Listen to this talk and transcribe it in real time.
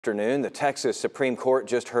Afternoon, the Texas Supreme Court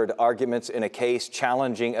just heard arguments in a case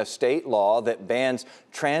challenging a state law that bans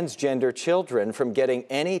transgender children from getting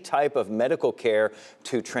any type of medical care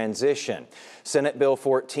to transition. Senate Bill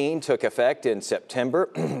 14 took effect in September.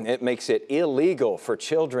 It makes it illegal for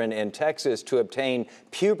children in Texas to obtain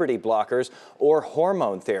puberty blockers or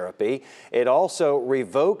hormone therapy. It also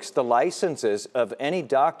revokes the licenses of any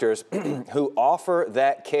doctors who offer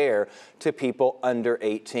that care to people under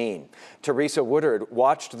 18. Teresa Woodard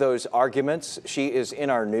watched those arguments. She is in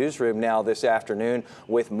our newsroom now this afternoon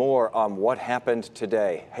with more on what happened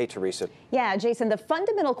today. Hey, Teresa. Yeah, Jason, the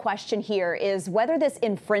fundamental question here is whether this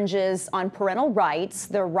infringes on parental rights,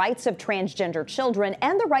 the rights of transgender children,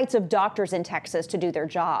 and the rights of doctors in Texas to do their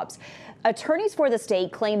jobs. Attorneys for the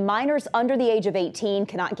state claim minors under the age of 18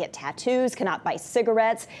 cannot get tattoos, cannot buy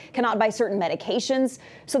cigarettes, cannot buy certain medications.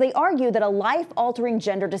 So they argue that a life-altering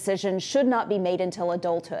gender decision should not be made until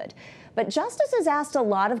adulthood. But Justice has asked a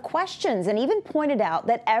lot of questions and even pointed out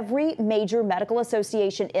that every major medical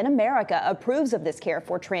association in America approves of this care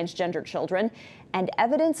for transgender children, and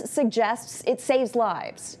evidence suggests it saves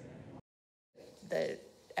lives. The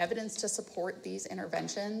evidence to support these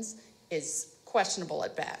interventions is questionable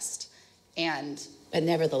at best. But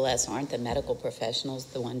nevertheless, aren't the medical professionals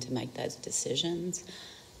the one to make those decisions?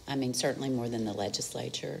 I mean, certainly more than the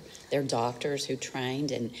legislature. They're doctors who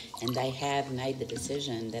trained, and they have made the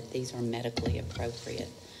decision that these are medically appropriate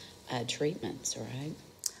treatments, right?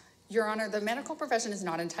 Your Honor, the medical profession is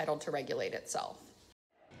not entitled to regulate itself.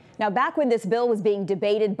 Now, back when this bill was being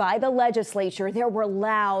debated by the legislature, there were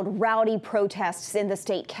loud, rowdy protests in the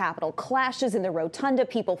state capitol, clashes in the rotunda,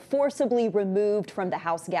 people forcibly removed from the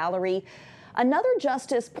House gallery. Another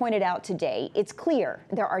justice pointed out today, it's clear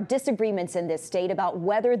there are disagreements in this state about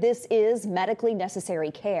whether this is medically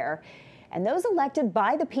necessary care. And those elected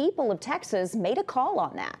by the people of Texas made a call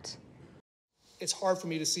on that. It's hard for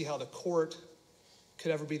me to see how the court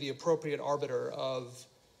could ever be the appropriate arbiter of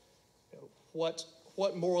what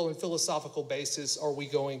moral and philosophical basis are we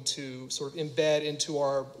going to sort of embed into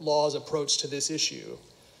our law's approach to this issue.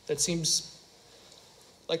 That seems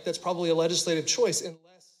like that's probably a legislative choice.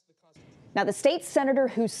 Now, the state senator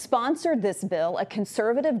who sponsored this bill, a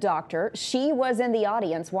conservative doctor, she was in the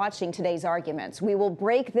audience watching today's arguments. We will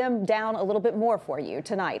break them down a little bit more for you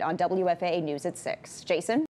tonight on WFAA News at 6. Jason?